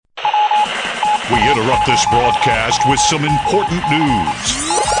We interrupt this broadcast with some important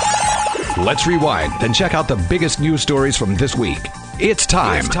news. Let's rewind and check out the biggest news stories from this week. It's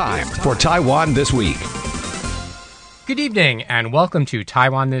time for Taiwan This Week. Good evening and welcome to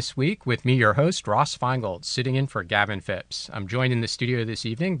Taiwan This Week with me, your host, Ross Feingold, sitting in for Gavin Phipps. I'm joined in the studio this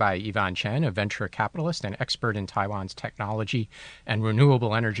evening by Yvonne Chen, a venture capitalist and expert in Taiwan's technology and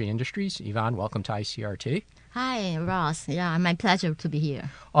renewable energy industries. Yvonne, welcome to ICRT. Hi, Ross. Yeah, my pleasure to be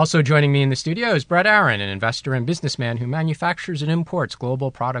here. Also joining me in the studio is Brett Aaron, an investor and businessman who manufactures and imports global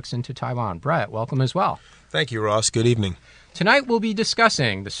products into Taiwan. Brett, welcome as well. Thank you, Ross. Good evening. Tonight we'll be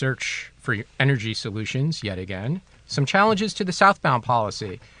discussing the search for energy solutions yet again, some challenges to the southbound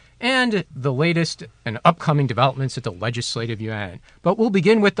policy, and the latest and upcoming developments at the Legislative Yuan. But we'll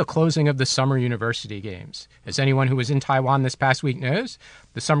begin with the closing of the Summer Universiade Games. As anyone who was in Taiwan this past week knows,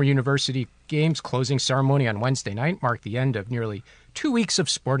 the Summer Universiade Games closing ceremony on Wednesday night marked the end of nearly 2 weeks of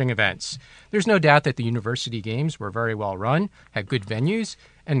sporting events. There's no doubt that the University Games were very well run, had good venues,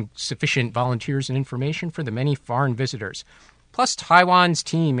 and sufficient volunteers and information for the many foreign visitors. Plus, Taiwan's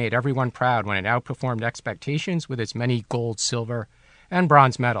team made everyone proud when it outperformed expectations with its many gold, silver, and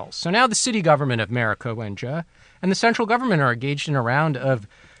bronze medals. So now the city government of Maricopa and the central government are engaged in a round of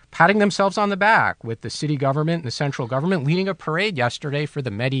patting themselves on the back, with the city government and the central government leading a parade yesterday for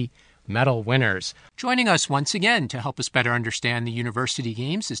the medal winners. Joining us once again to help us better understand the University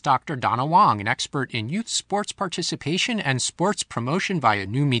Games is Dr. Donna Wong, an expert in youth sports participation and sports promotion via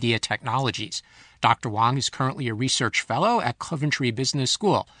new media technologies. Dr. Wong is currently a research fellow at Coventry Business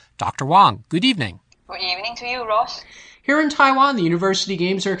School. Dr. Wong, good evening. Good evening to you, Ross. Here in Taiwan, the University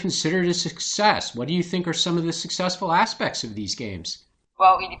Games are considered a success. What do you think are some of the successful aspects of these games?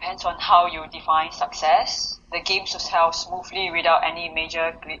 Well, it depends on how you define success. The games was held smoothly without any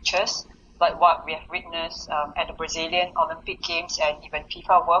major glitches, like what we have witnessed at the Brazilian Olympic Games and even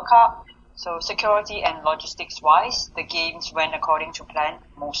FIFA World Cup. So security and logistics-wise, the games went according to plan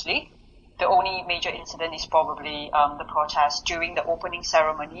mostly. The only major incident is probably the protest during the opening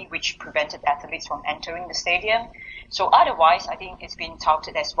ceremony, which prevented athletes from entering the stadium. So otherwise, I think it's been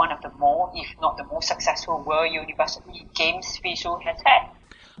touted as one of the more, if not the most successful World University Games FISU has had.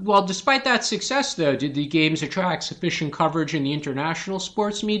 Well, despite that success, though, did the Games attract sufficient coverage in the international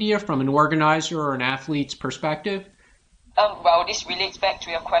sports media from an organizer or an athlete's perspective? Well, this relates back to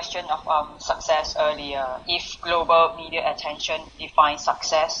your question of success earlier. If global media attention defines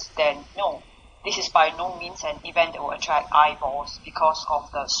success, then no. This is by no means an event that will attract eyeballs because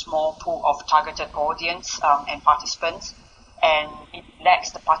of the small pool of targeted audience and participants, and it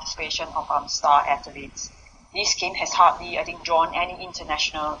lacks the participation of star athletes. This game has hardly, I think, drawn any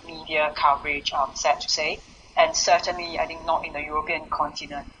international media coverage, sad to say, and certainly, I think, not in the European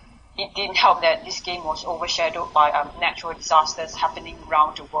continent. It didn't help that this game was overshadowed by natural disasters happening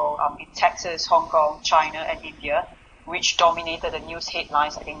around the world in Texas, Hong Kong, China, and India, which dominated the news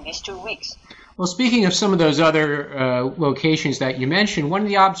headlines, I think, these 2 weeks. Well, speaking of some of those other locations that you mentioned, one of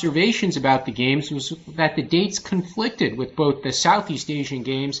the observations about the games was that the dates conflicted with both the Southeast Asian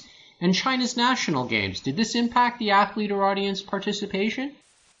Games and China's national games. Did this impact the athlete or audience participation?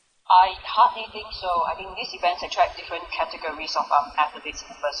 I hardly think so. I think these events attract different categories of athletes in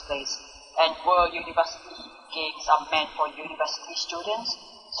the first place. And World University Games are meant for university students.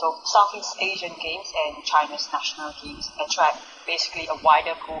 So Southeast Asian Games and China's national games attract basically a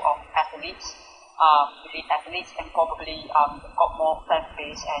wider pool of athletes, elite athletes, and probably got more fan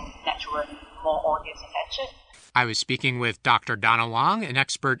base and naturally more audience attention. I was speaking with Dr. Donna Wong, an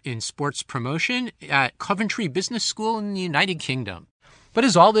expert in sports promotion at Coventry Business School in the United Kingdom. But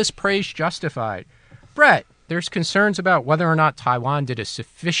is all this praise justified? Brett, there's concerns about whether or not Taiwan did a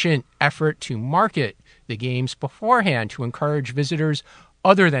sufficient effort to market the games beforehand to encourage visitors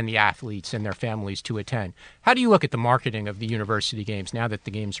other than the athletes and their families to attend. How do you look at the marketing of the University Games now that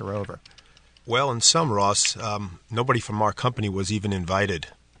the games are over? Well, in sum, Ross, nobody from our company was even invited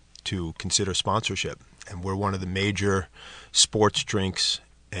to consider sponsorship. And we're one of the major sports drinks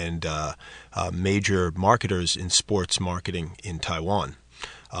and major marketers in sports marketing in Taiwan.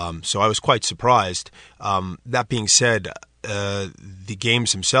 So I was quite surprised. That being said, the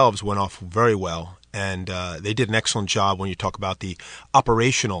games themselves went off very well, and they did an excellent job when you talk about the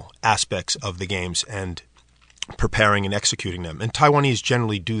operational aspects of the games and preparing and executing them. And Taiwanese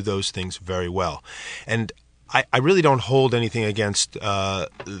generally do those things very well. And I really don't hold anything against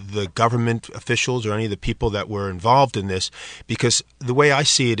the government officials or any of the people that were involved in this, because the way I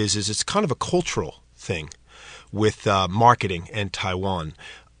see it is it's kind of a cultural thing with marketing and Taiwan.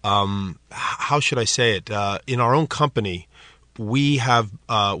 How should I say it? In our own company, we have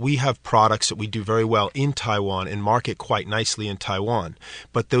products that we do very well in Taiwan and market quite nicely in Taiwan.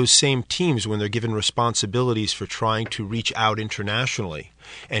 But those same teams, when they're given responsibilities for trying to reach out internationally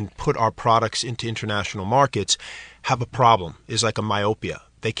and put our products into international markets, have a problem. Is like a myopia.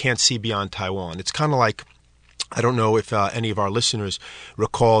 They can't see beyond Taiwan. It's kind of like, I don't know if any of our listeners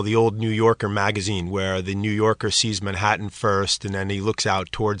recall the old New Yorker magazine, where the New Yorker sees Manhattan first, and then he looks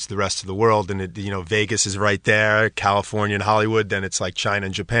out towards the rest of the world, and Vegas is right there, California and Hollywood, then it's like China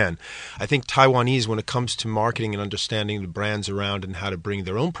and Japan. I think Taiwanese, when it comes to marketing and understanding the brands around and how to bring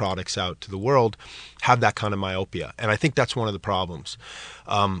their own products out to the world, have that kind of myopia, and I think that's one of the problems.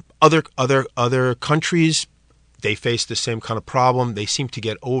 Other countries, they face the same kind of problem. They seem to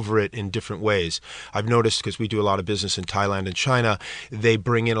get over it in different ways. I've noticed, because we do a lot of business in Thailand and China, they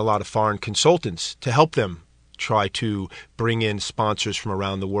bring in a lot of foreign consultants to help them try to bring in sponsors from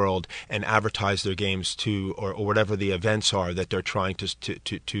around the world and advertise their games to, or whatever the events are that they're trying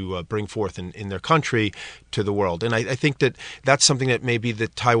to bring forth in their country to the world. And I think that that's something that maybe the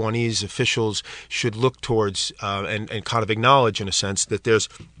Taiwanese officials should look towards and kind of acknowledge, in a sense, that there's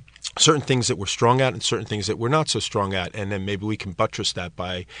certain things that we're strong at and certain things that we're not so strong at, and then maybe we can buttress that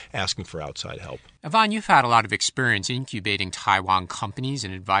by asking for outside help. Yvonne, you've had a lot of experience incubating Taiwan companies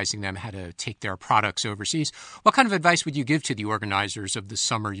and advising them how to take their products overseas. What kind of advice would you give to the organizers of the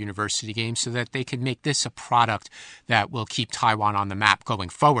Summer Universiade Games so that they can make this a product that will keep Taiwan on the map going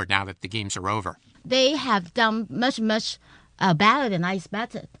forward now that the games are over? They have done much better than I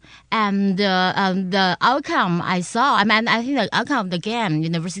expected. And the outcome I saw, I think the outcome of the game,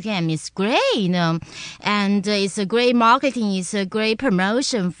 university game, is great, and it's a great marketing, it's a great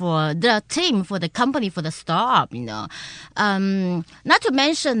promotion for the team, for the company, for the staff, Not to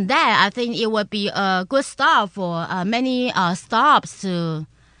mention that, I think it would be a good start for many staffs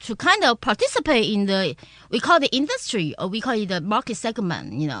to kind of participate in we call the industry, or we call it the market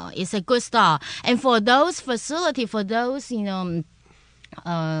segment, it's a good start. And for those facilities, for those, for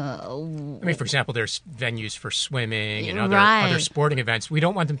example, there's venues for swimming and right. other sporting events. We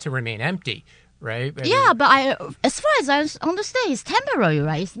don't want them to remain empty, right? Yeah, but as far as I understand, it's temporary,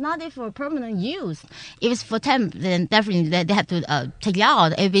 right? It's not for permanent use. If it's for temp, then definitely they have to take it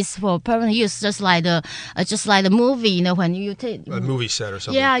out. If it's for permanent use, just like the movie, when you take a movie set or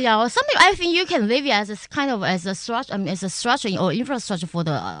something. Yeah, or something. I think you can leave it as a structure, or infrastructure for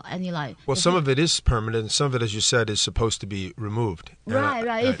the any life. Well, some of it is permanent, and some of it, as you said, is supposed to be removed.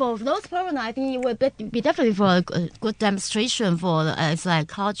 Right. If for those permanent, I think it would be definitely for a good demonstration for it's like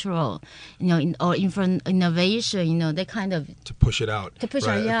cultural, or innovation, they kind of to push it out, push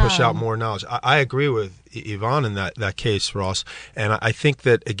out more knowledge. I agree with Yvonne in that case, Ross, and I think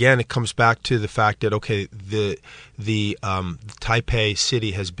that again it comes back to the fact that the Taipei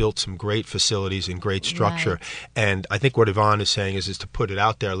city has built some great facilities and great structure, right. And I think what Yvonne is saying is to put it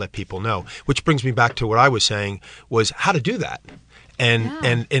out there, let people know. Which brings me back to what I was saying was how to do that,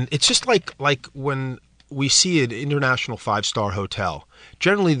 and it's just like when we see an international 5-star hotel.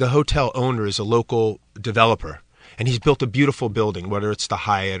 Generally, the hotel owner is a local developer, and he's built a beautiful building, whether it's the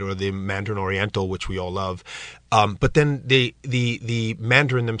Hyatt or the Mandarin Oriental, which we all love. But then the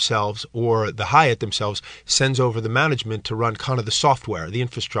Mandarin themselves or the Hyatt themselves sends over the management to run kind of the software, the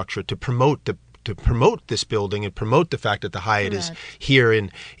infrastructure, to promote this building and promote the fact that the Hyatt is here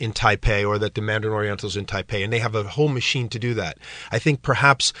in Taipei, or that the Mandarin Oriental is in Taipei, and they have a whole machine to do that. I think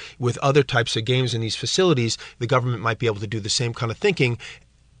perhaps with other types of games in these facilities, the government might be able to do the same kind of thinking,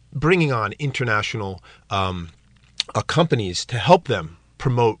 bringing on international companies to help them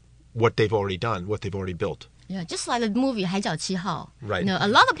promote what they've already done, what they've already built. Yeah, just like the movie 海角七号. Right. A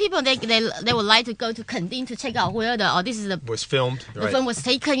lot of people they would like to go to Kending to check out where was filmed. The film was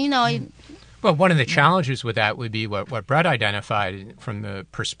taken. Well, one of the challenges with that would be what Brett identified from the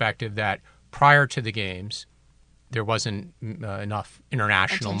perspective that prior to the games, there wasn't enough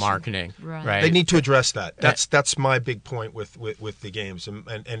international marketing. Right. They need to address that. That's my big point with the games.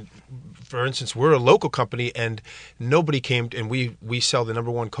 And for instance, we're a local company, and nobody came, and we sell the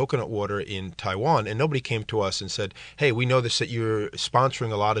 #1 coconut water in Taiwan, and nobody came to us and said, "Hey, we know this that you're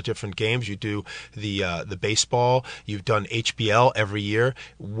sponsoring a lot of different games. You do the baseball. You've done HBL every year.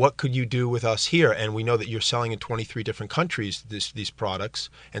 What could you do with us here? And we know that you're selling in 23 different countries these products,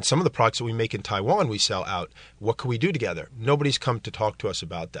 and some of the products that we make in Taiwan we sell out. What could we do together?" Nobody's come to talk to us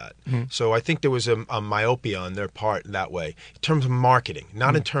about that. Mm-hmm. So I think there was a myopia on their part that way, in terms of marketing,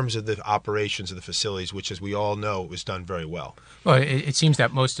 not in terms of the operations of the facilities, which, as we all know, was done very well. Well, it seems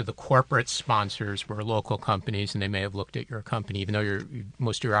that most of the corporate sponsors were local companies, and they may have looked at your company, even though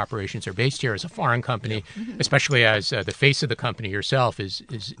most of your operations are based here, as a foreign company, especially as the face of the company yourself is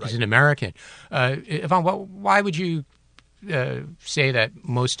an American. Yvonne, why would you say that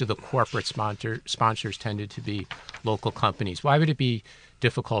most of the corporate sponsors tended to be local companies. Why would it be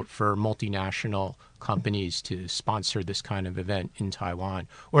difficult for multinational companies to sponsor this kind of event in Taiwan?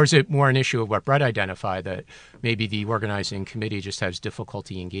 Or is it more an issue of what Brett identified, that maybe the organizing committee just has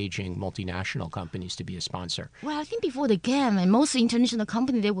difficulty engaging multinational companies to be a sponsor? Well, I think before the game, and most international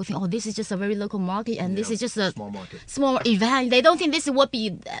companies, they will think, oh, this is just a very local market, and this is just a small event. They don't think this would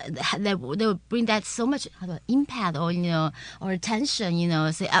be, they will bring that so much impact or, or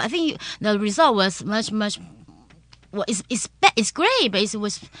attention, So I think the result was much well, it's great, but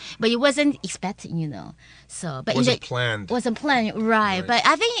it wasn't expected, So, but wasn't planned. Wasn't planned, right? But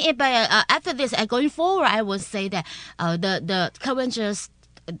I think, after this, going forward, I would say that the current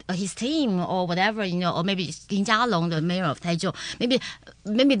his team or whatever, or maybe Lin Jialong, the mayor of Taichung,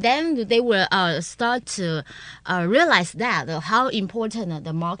 maybe then they will start to realize that how important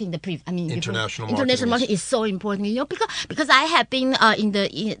the marketing, international market is so important. Because I have been in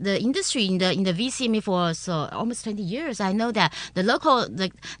the industry in the VCMA for almost 20 years. I know that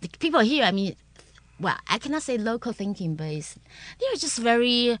the people here, well, I cannot say local thinking, but they're just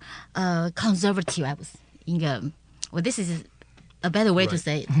very conservative. I was this is a better way to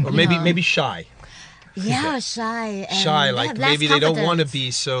say it. Or maybe shy. Yeah, shy. Shy, like maybe they don't want to be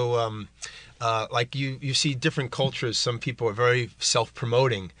so... like you see different cultures. Some people are very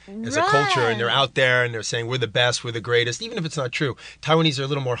self-promoting as a culture, and they're out there and they're saying we're the best, we're the greatest, even if it's not true. Taiwanese are a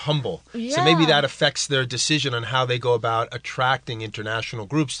little more humble. Yeah. So maybe that affects their decision on how they go about attracting international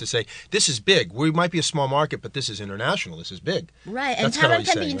groups to say, this is big. We might be a small market, but this is international. This is big. Right, and Taiwan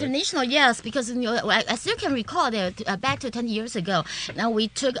can be international, right? Yes, because I still can recall that back to 20 years ago, now we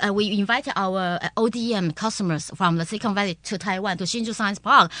invited our ODM customers from the Silicon Valley to Taiwan, to Hsinchu Science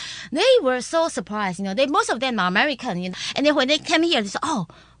Park. They were so surprised, most of them are American, and then when they came here, they said, "Oh,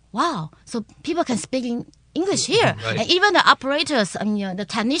 wow! So people can speak English here, right." And even the operators, the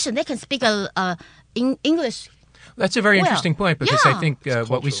technician, they can speak English. That's a very interesting point, because I think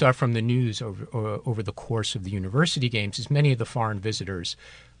what we saw from the news over the course of the university games is many of the foreign visitors,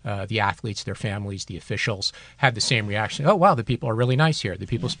 the athletes, their families, the officials, had the same reaction. Oh, wow, the people are really nice here. The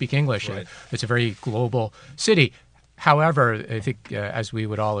people speak English. Right. It's a very global city. However, I think, as we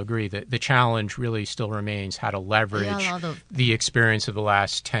would all agree, that the challenge really still remains how to leverage the experience of the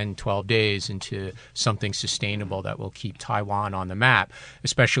last 10, 12 days into something sustainable that will keep Taiwan on the map,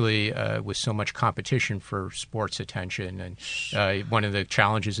 especially with so much competition for sports attention. And one of the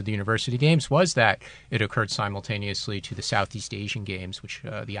challenges of the University Games was that it occurred simultaneously to the Southeast Asian Games, which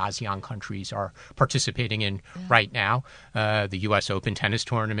the ASEAN countries are participating in right now. The U.S. Open tennis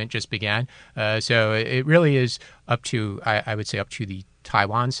tournament just began. So it really is up to the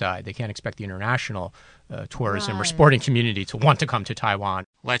Taiwan side. They can't expect the international tourism or sporting community to want to come to Taiwan.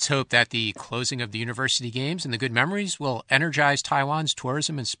 Let's hope that the closing of the University Games and the good memories will energize Taiwan's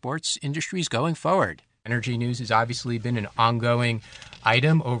tourism and sports industries going forward. Energy news has obviously been an ongoing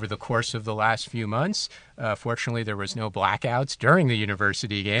item over the course of the last few months. Fortunately, there was no blackouts during the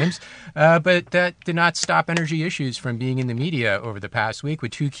University Games, but that did not stop energy issues from being in the media over the past week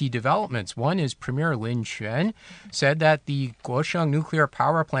with two key developments. One is Premier Lin Quan said that the Guosheng nuclear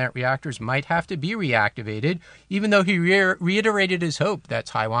power plant reactors might have to be reactivated, even though he reiterated his hope that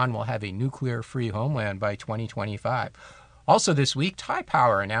Taiwan will have a nuclear-free homeland by 2025. Also this week,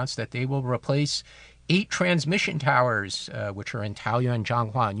 Taipower announced that they will replace 8 transmission towers, which are in Taoyuan,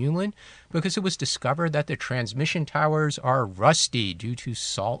 Zhanghua, and Yunlin, because it was discovered that the transmission towers are rusty due to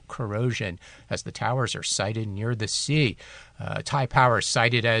salt corrosion, as the towers are sited near the sea. Taipower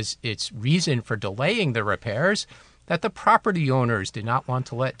cited as its reason for delaying the repairs that the property owners did not want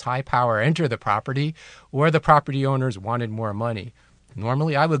to let Taipower enter the property, or the property owners wanted more money.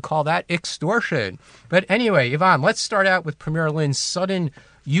 Normally, I would call that extortion. But anyway, Yvonne, let's start out with Premier Lin's sudden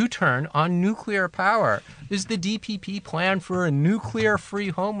U-turn on nuclear power. Is the DPP plan for a nuclear-free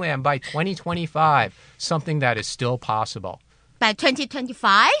homeland by 2025 something that is still possible? By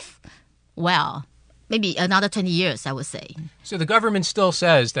 2025? Well, maybe another 20 years, I would say. So the government still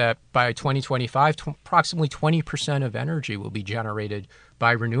says that by 2025, approximately 20% of energy will be generated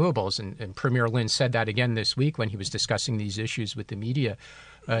by renewables. And Premier Lin said that again this week when he was discussing these issues with the media.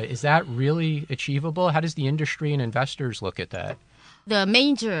 Is that really achievable? How does the industry and investors look at that? The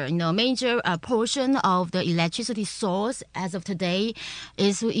major portion of the electricity source as of today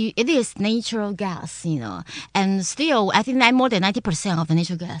is natural gas, and still I think more than 90% of the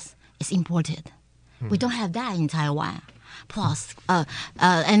natural gas is imported. We don't have that in Taiwan. Plus,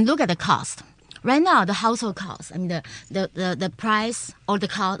 and look at the cost. Right now, the household cost. The price or the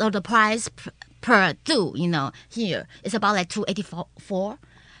cost or the price per do, here is about like $284.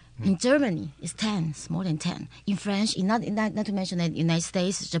 In Germany, it's 10, more than 10. In French, not to mention the United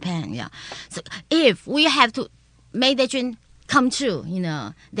States, Japan, yeah. So if we have to make that dream come true,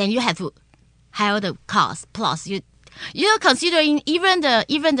 then you have to higher the cost. Plus, you're considering even the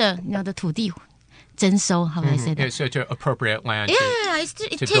土地征收, how do I say that? Yeah, so to appropriate land to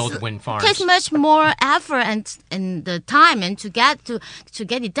takes, build wind farms. It takes much more effort and the time and to get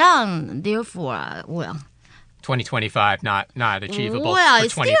it done. Therefore, 2025 not achievable. Well,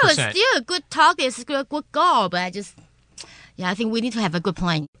 for 20%. it's still a good target, it's still a good goal, but I think we need to have a good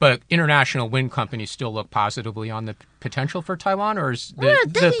plan. But international wind companies still look positively on the potential for Taiwan, or is the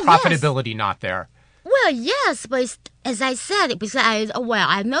definitely, profitability not there? Well, yes, but as I said, because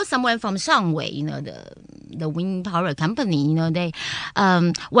I know someone from Shanghai, the wind power company, they,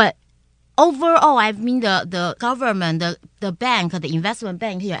 overall, I mean the government, the bank, the investment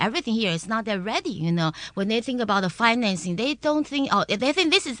bank here, everything here is not that ready. When they think about the financing, they don't think. They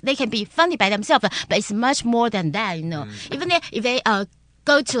think they can be funded by themselves, but it's much more than that. Even if they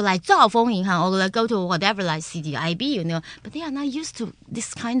go to like 兆丰银行 or like go to whatever like CDIB, but they are not used to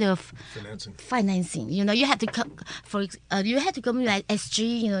this kind of financing. You have to come you have to come like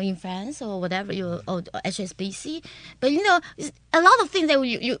SG, in France or whatever, or HSBC. But a lot of things that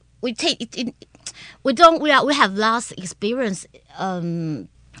we take it. We have lost experience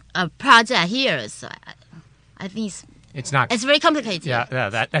a project here, so I think it's very complicated. Yeah,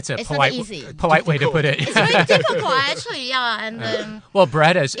 that's a it's polite way to put it. It's very difficult, actually. Yeah, and well,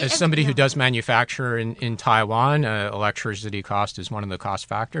 Brett, as somebody who does manufacture in Taiwan, electricity cost is one of the cost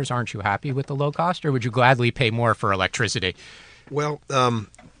factors. Aren't you happy with the low cost, or would you gladly pay more for electricity? Well,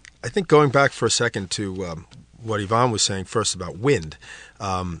 I think going back for a second to what Yvonne was saying first about wind,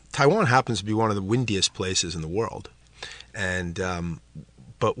 Taiwan happens to be one of the windiest places in the world, and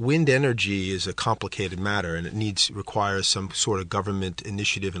but wind energy is a complicated matter, and it requires some sort of government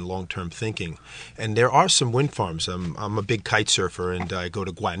initiative and long-term thinking. And there are some wind farms. I'm a big kite surfer, and I go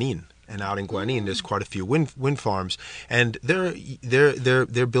to Guanyin. And out in Guanyin, there's quite a few wind farms, and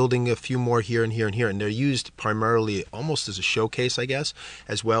they're building a few more here and here and here, and they're used primarily almost as a showcase, I guess,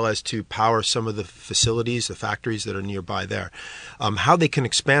 as well as to power some of the facilities, the factories that are nearby there. How they can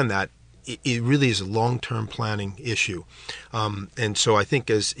expand that, it really is a long-term planning issue. And so I think,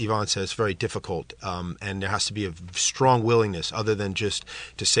 as Yvonne says, very difficult. And there has to be a strong willingness, other than just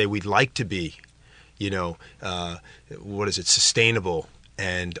to say we'd like to be, sustainable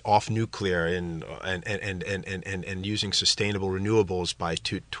and off nuclear and using sustainable renewables by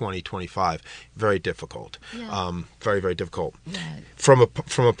 2025. Very difficult. Yeah. Very, very difficult. Yeah. From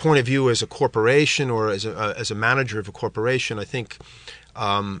a point of view as a corporation or as a manager of a corporation, I think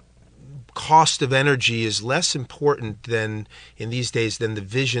cost of energy is less important in these days than the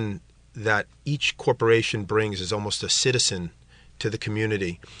vision that each corporation brings as almost a citizen to the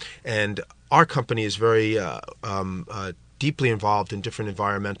community. And our company is very deeply involved in different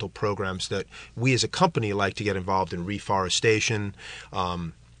environmental programs that we as a company like to get involved in: reforestation,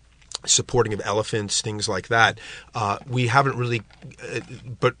 supporting of elephants, things like that. We haven't really,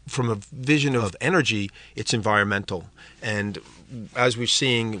 but from a vision of energy, it's environmental. And as we're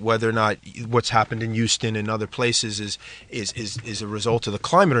seeing, whether or not what's happened in Houston and other places is a result of the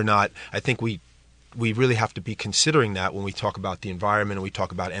climate or not, I think we really have to be considering that when we talk about the environment and we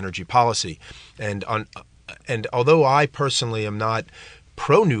talk about energy policy. And although I personally am not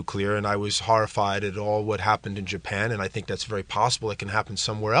pro-nuclear, and I was horrified at all what happened in Japan, and I think that's very possible it can happen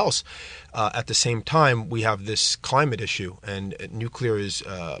somewhere else. At the same time, we have this climate issue, and nuclear is,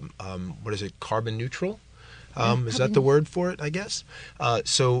 carbon neutral? Is that the word for it, I guess?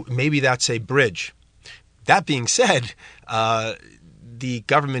 So maybe that's a bridge. That being said, the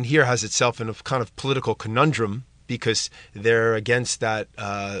government here has itself in a kind of political conundrum, because they're against that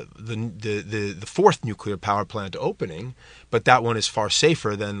the fourth nuclear power plant opening, but that one is far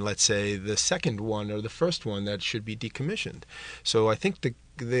safer than, let's say, the second one or the first one that should be decommissioned. So I think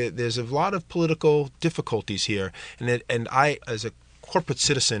there's a lot of political difficulties here, and I, as a corporate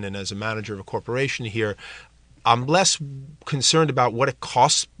citizen and as a manager of a corporation here, I'm less concerned about what it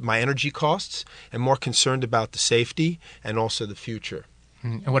costs, my energy costs, and more concerned about the safety and also the future.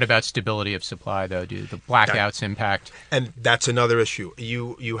 And what about stability of supply, though? Do the blackouts impact? And that's another issue.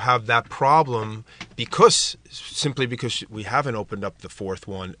 You have that problem simply because we haven't opened up the fourth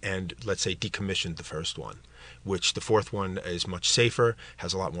one and, let's say, decommissioned the first one, which the fourth one is much safer,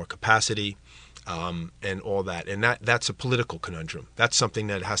 has a lot more capacity, and all that. And that's a political conundrum. That's something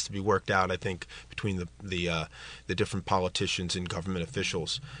that has to be worked out, I think, between the different politicians and government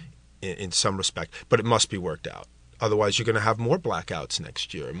officials in some respect. But it must be worked out. Otherwise, you're going to have more blackouts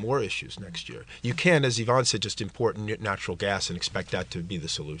next year and more issues next year. You can't, as Yvonne said, just import natural gas and expect that to be the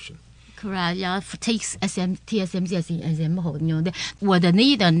solution. Correct. Yeah. Take TSMC as an example. The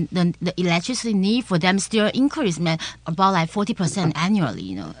need, the electricity need for them still increase, about like 40%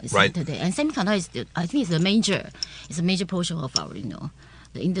 annually. Right. Today. And semiconductor is, I think, it's a major portion of our,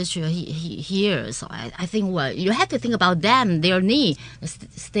 the industry here. So I think you have to think about them, their need,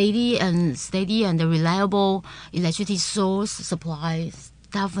 steady and the reliable electricity source supply.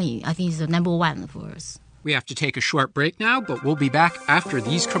 Definitely, I think is the number one for us. We have to take a short break now, but we'll be back after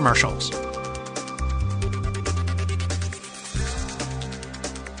these commercials.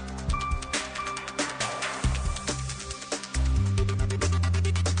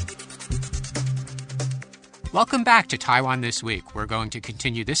 Welcome back to Taiwan This Week. We're going to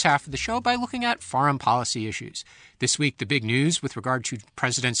continue this half of the show by looking at foreign policy issues. This week, the big news with regard to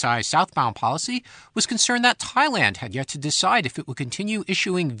President Tsai's southbound policy was concern that Thailand had yet to decide if it would continue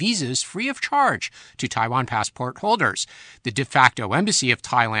issuing visas free of charge to Taiwan passport holders. The de facto embassy of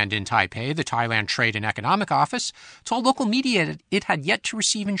Thailand in Taipei, the Thailand Trade and Economic Office, told local media it had yet to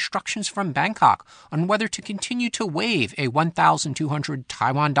receive instructions from Bangkok on whether to continue to waive a 1,200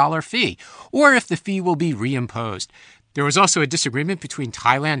 Taiwan dollar fee, or if the fee will be reimposed. There was also a disagreement between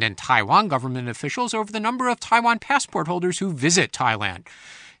Thailand and Taiwan government officials over the number of Taiwan passport holders who visit Thailand.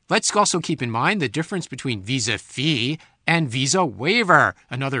 Let's also keep in mind the difference between visa fee and visa waiver,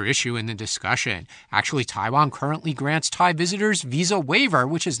 another issue in the discussion. Actually, Taiwan currently grants Thai visitors visa waiver,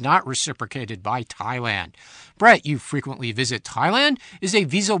 which is not reciprocated by Thailand. Brett, you frequently visit Thailand. Is a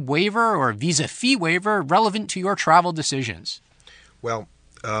visa waiver or visa fee waiver relevant to your travel decisions? Well,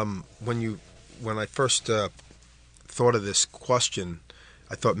 when I first thought of this question,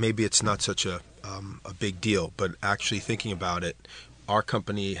 I thought maybe it's not such a big deal, but actually thinking about it, our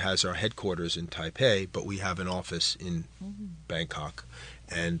company has our headquarters in Taipei, but we have an office in Bangkok,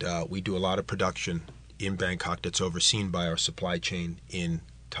 and we do a lot of production in Bangkok that's overseen by our supply chain in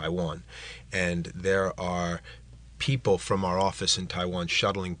Taiwan, and there are people from our office in Taiwan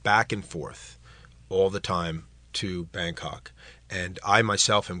shuttling back and forth all the time to Bangkok. And I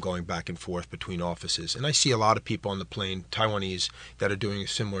myself am going back and forth between offices. And I see a lot of people on the plane, Taiwanese, that are doing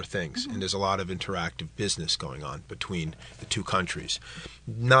similar things. And there's a lot of interactive business going on between the two countries.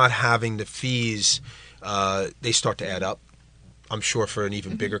 Not having the fees, they start to add up. I'm sure for an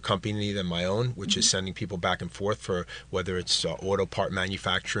even bigger company than my own, which is sending people back and forth for whether it's auto part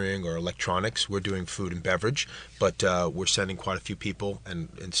manufacturing or electronics. We're doing food and beverage, but we're sending quite a few people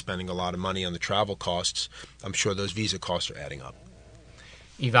and spending a lot of money on the travel costs. I'm sure those visa costs are adding up.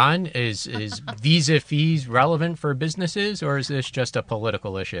 Yvonne, is visa fees relevant for businesses, or is this just a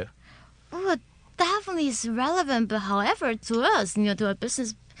political issue? Well, definitely it's relevant, but however, to us, to a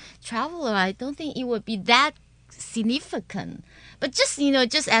business traveler, I don't think it would be that significant. But just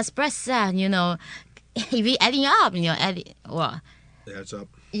as Brett said, if we adding up, It adds up.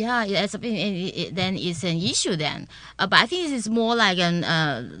 Yeah, it adds up, then it's an issue then. But I think this is more like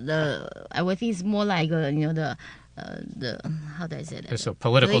I would think it's more like the how do I say that? It's a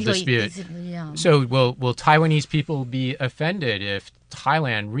political dispute. Yeah. So will Taiwanese people be offended if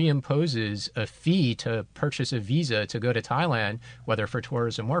Thailand reimposes a fee to purchase a visa to go to Thailand, whether for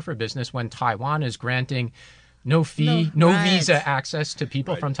tourism or for business, when Taiwan is granting no fee, no right. visa access to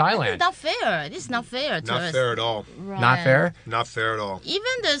people from Thailand? It's not fair. This is not fair to us. Not fair at all. Right. Not fair? Not fair at all.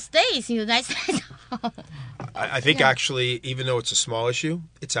 Even the states, United States. I think actually, even though it's a small issue,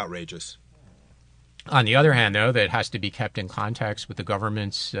 it's outrageous. On the other hand, though, that has to be kept in context with the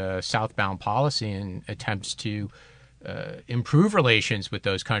government's southbound policy and attempts to improve relations with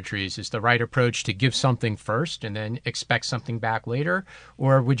those countries. Is the right approach to give something first and then expect something back later?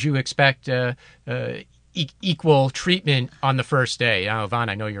 Or would you expect equal treatment on the first day? Now, Yvonne,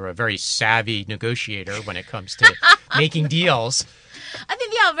 I know you're a very savvy negotiator when it comes to making deals. I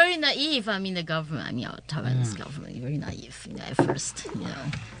think they are very naive. The government, our Taiwanese government, very naive at first.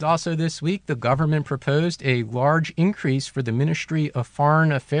 Also this week, the government proposed a large increase for the Ministry of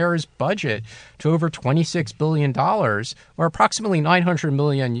Foreign Affairs budget to over $26 billion, or approximately $900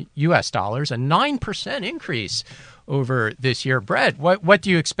 million US, a 9% increase over this year. Brett, what do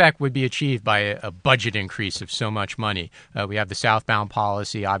you expect would be achieved by a budget increase of so much money? We have the southbound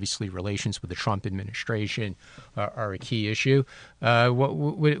policy. Obviously, relations with the Trump administration are a key issue.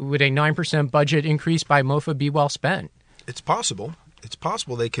 Would a 9% budget increase by MOFA be well spent? It's possible. It's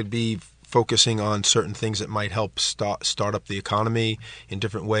possible they could be focusing on certain things that might help start up the economy in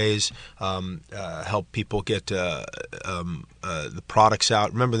different ways, help people get the products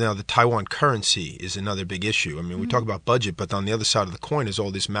out. Remember now, the Taiwan currency is another big issue. I mean, we talk about budget, but on the other side of the coin is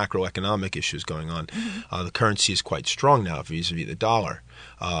all these macroeconomic issues going on. The currency is quite strong now vis-a-vis the dollar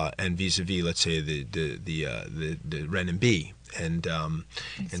and vis-a-vis, let's say, the renminbi. And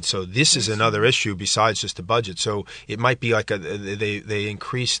so this is another issue besides just the budget. So it might be like they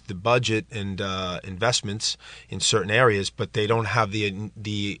increased the budget and investments in certain areas, but they don't have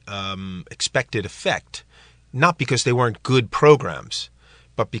the expected effect, not because they weren't good programs,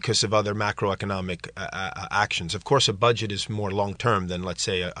 but because of other macroeconomic actions. Of course, a budget is more long-term than, let's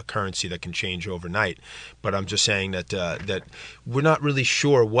say, a currency that can change overnight. But I'm just saying that we're not really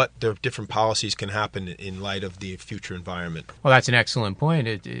sure what the different policies can happen in light of the future environment. Well, that's an excellent point.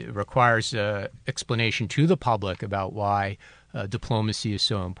 It requires explanation to the public about why diplomacy is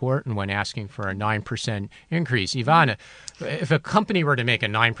so important when asking for a 9% increase. Ivana, if a company were to make a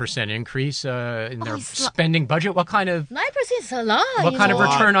 9% increase in their spending budget, what kind of 9% is a lot. What kind of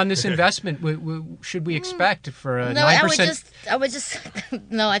return on this investment should we expect for a 9%? I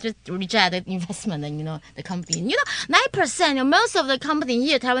just reject the investment and the company. 9%. Most of the company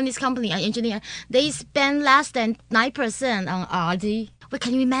here, Taiwanese company, engineer, they spend less than 9% on R&D. But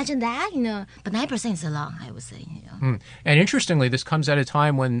can you imagine that? But 9% is a lot, I would say. And interestingly, this comes at a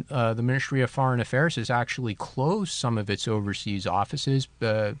time when the Ministry of Foreign Affairs has actually closed some of its overseas offices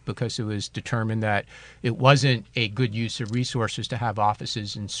because it was determined that it wasn't a good use of resources to have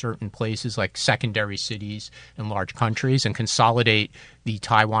offices in certain places like secondary cities in large countries and consolidate the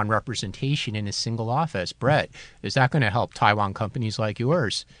Taiwan representation in a single office. Brett, is that going to help Taiwan companies like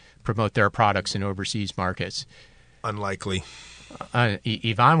yours promote their products in overseas markets? Unlikely.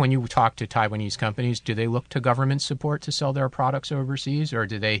 Yvonne, when you talk to Taiwanese companies, do they look to government support to sell their products overseas, or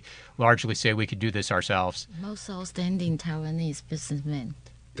do they largely say we could do this ourselves? Most outstanding Taiwanese businessmen.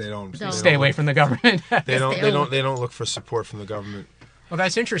 They don't stay away from the government. They don't look for support from the government. Well,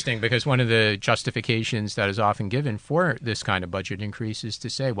 that's interesting because one of the justifications that is often given for this kind of budget increase is to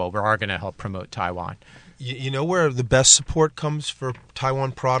say, well, we are going to help promote Taiwan. You know where the best support comes for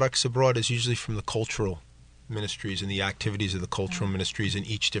Taiwan products abroad is usually from the cultural ministries and the activities of the cultural ministries in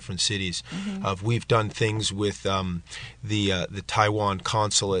each different cities. We've done things with the Taiwan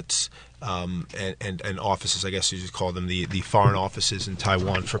consulates and offices, I guess you should call them, the foreign offices in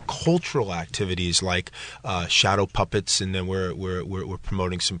Taiwan for cultural activities like shadow puppets, and then we're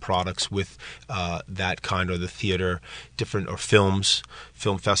promoting some products with that kind, or the theater, or film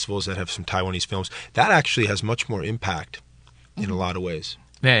festivals that have some Taiwanese films. That actually has much more impact in a lot of ways.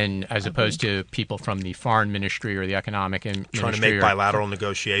 Then, as opposed to people from the foreign ministry or the economic ministry. Trying to make bilateral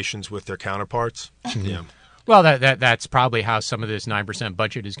negotiations with their counterparts. Yeah. Well, that's probably how some of this 9%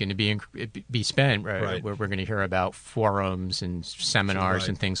 budget is going to be spent. Right. We're going to hear about forums and seminars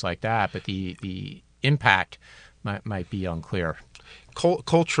and things like that, but the impact might be unclear.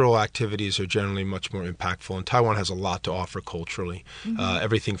 Cultural activities are generally much more impactful, and Taiwan has a lot to offer culturally.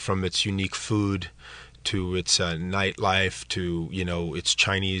 Everything from its unique food to its nightlife, to its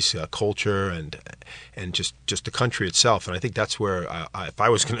Chinese culture, and just the country itself. And I think that's where if I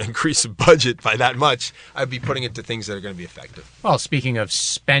was going to increase the budget by that much, I'd be putting it to things that are going to be effective. Well, speaking of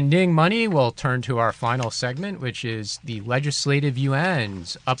spending money, we'll turn to our final segment, which is the Legislative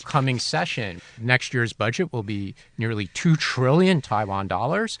Yuan's upcoming session. Next year's budget will be nearly 2 trillion Taiwan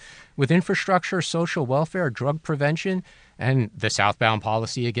dollars, with infrastructure, social welfare, drug prevention, and the southbound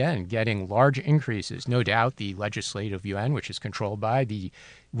policy, again, getting large increases. No doubt the Legislative Yuan, which is controlled by the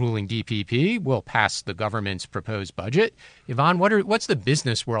ruling DPP, will pass the government's proposed budget. Yvonne, what's the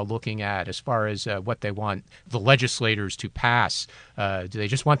business world looking at as far as what they want the legislators to pass? Do they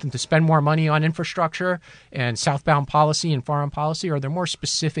just want them to spend more money on infrastructure and southbound policy and foreign policy, or are there more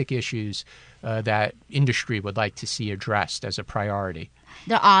specific issues that industry would like to see addressed as a priority?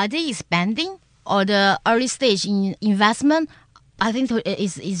 The R&D spending or the early stage investment, I think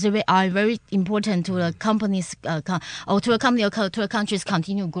are very important to the companies or to a company or to a country's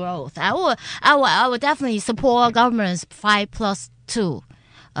continued growth. I would definitely support government's 5+2.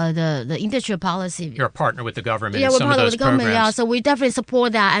 The industrial policy. You're a partner with the government. Yeah, in we're some partner of those with the government. programs. Yeah, so we definitely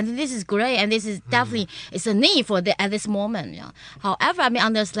support that, and this is great, and this is definitely it's a need for at this moment. Yeah. However,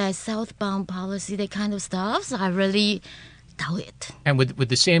 on this southbound policy, that kind of stuff, so I really doubt it. And would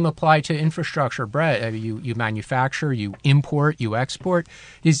the same apply to infrastructure, Brett? You manufacture, you import, you export.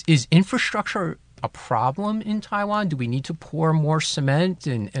 Is infrastructure a problem in Taiwan? Do we need to pour more cement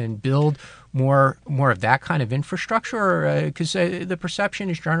and build more of that kind of infrastructure? Because the perception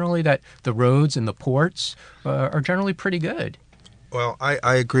is generally that the roads and the ports are generally pretty good. Well,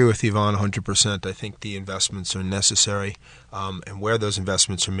 I agree with Yvonne 100%. I think the investments are necessary, and where those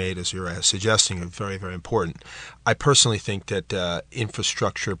investments are made, as you're suggesting, are very, very important. I personally think that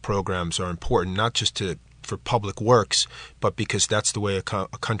infrastructure programs are important, not just for public works, but because that's the way a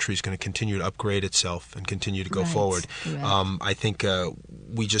country is going to continue to upgrade itself and continue to go forward. Right. I think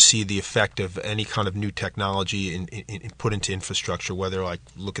we just see the effect of any kind of new technology in put into infrastructure, whether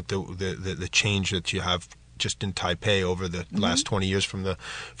look at the change that you have just in Taipei over the last 20 years from the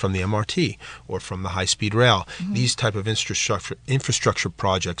MRT or from the high-speed rail. These type of infrastructure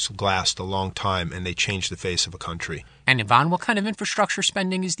projects last a long time, and they change the face of a country. And Yvonne, what kind of infrastructure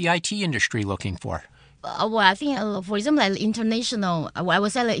spending is the IT industry looking for? Well, I think, for example, international, I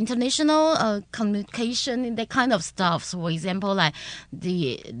would say international communication, that kind of stuff. So, for example, like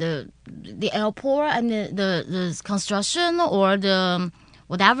the airport and the construction or the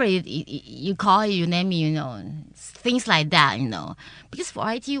whatever you call it, you name it, things like that, Because for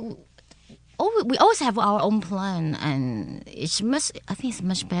IT, we always have our own plan, and I think it's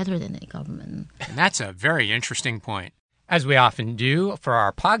much better than the government. And that's a very interesting point. As we often do for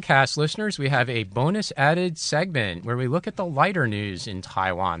our podcast listeners, we have a bonus added segment where we look at the lighter news in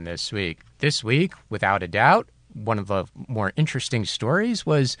Taiwan this week. This week, without a doubt, one of the more interesting stories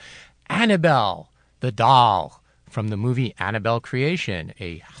was Annabelle, the doll, from the movie Annabelle Creation,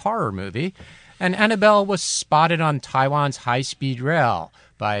 a horror movie. And Annabelle was spotted on Taiwan's high-speed rail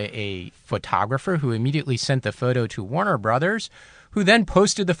by a photographer who immediately sent the photo to Warner Brothers, who then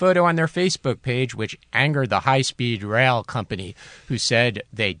posted the photo on their Facebook page, which angered the high-speed rail company, who said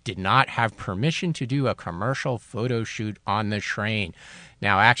they did not have permission to do a commercial photo shoot on the train.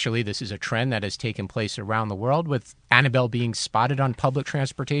 Now, actually, this is a trend that has taken place around the world, with Annabelle being spotted on public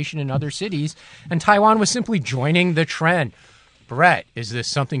transportation in other cities, and Taiwan was simply joining the trend. Brett, is this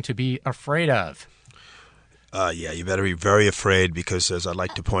something to be afraid of? Yeah, you better be very afraid because, as I'd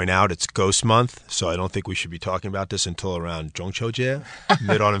like to point out, it's Ghost Month, so I don't think we should be talking about this until around Zhongqiujie,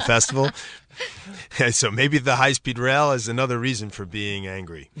 Mid-Autumn Festival. So maybe the high-speed rail is another reason for being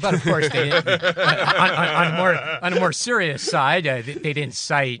angry. But of course, they didn't, on a more serious side, they didn't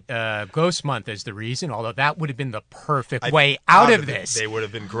cite Ghost Month as the reason, although that would have been the perfect way out of this. They would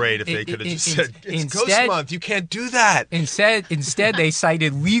have been great if they could have just said, it's Ghost Month, you can't do that. Instead, they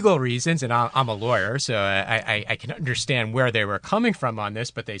cited legal reasons, and I'm a lawyer, so I can understand where they were coming from on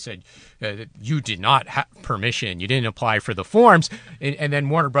this, but they said, you did not have permission, you didn't apply for the forms, and then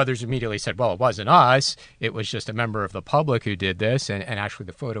Warner Brothers immediately said, well, it wasn't us. It was just a member of the public who did this, and actually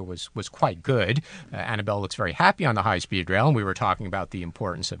the photo was quite good. Annabelle looks very happy on the high-speed rail, and we were talking about the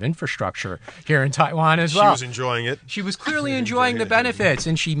importance of infrastructure here in Taiwan as well. She was enjoying it. She was clearly enjoying the benefits,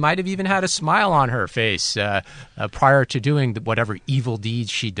 and she might have even had a smile on her face prior to doing whatever evil deeds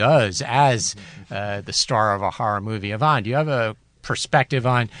she does as the star of a horror movie. Yvonne, do you have a perspective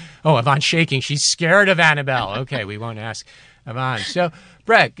on... Oh, Yvonne's shaking. She's scared of Annabelle. Okay, we won't ask Yvonne. So,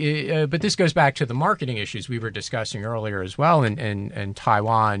 Brett, but this goes back to the marketing issues we were discussing earlier as well in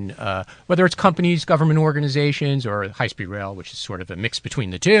Taiwan, whether it's companies, government organizations, or high-speed rail, which is sort of a mix between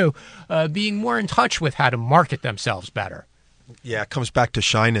the two, being more in touch with how to market themselves better. Yeah, it comes back to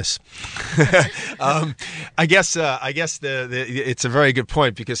shyness. I guess it's a very good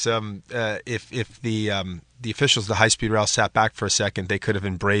point because if the officials of the high-speed rail sat back for a second, they could have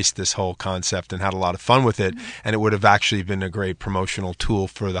embraced this whole concept and had a lot of fun with it, and it would have actually been a great promotional tool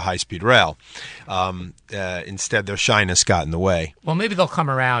for the high-speed rail. Instead, their shyness got in the way. Well, maybe they'll come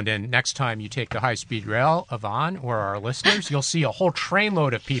around, and next time you take the high-speed rail, Yvonne, or our listeners, you'll see a whole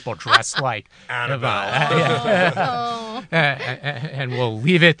trainload of people dressed like Yvonne. And we'll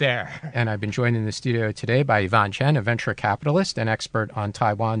leave it there. And I've been joined in the studio today by Yvonne Chen, a venture capitalist and expert on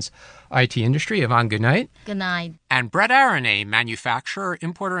Taiwan's IT industry. Yvonne, good night. Good night. And Brett Aaron, a manufacturer,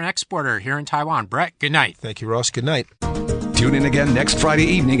 importer, and exporter here in Taiwan. Brett, good night. Thank you, Ross. Good night. Tune in again next Friday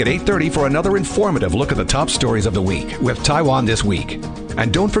evening at 8:30 for another informative look at the top stories of the week with Taiwan This Week.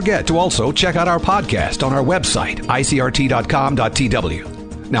 And don't forget to also check out our podcast on our website, icrt.com.tw.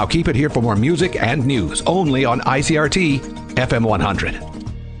 Now keep it here for more music and news only on ICRT FM 100.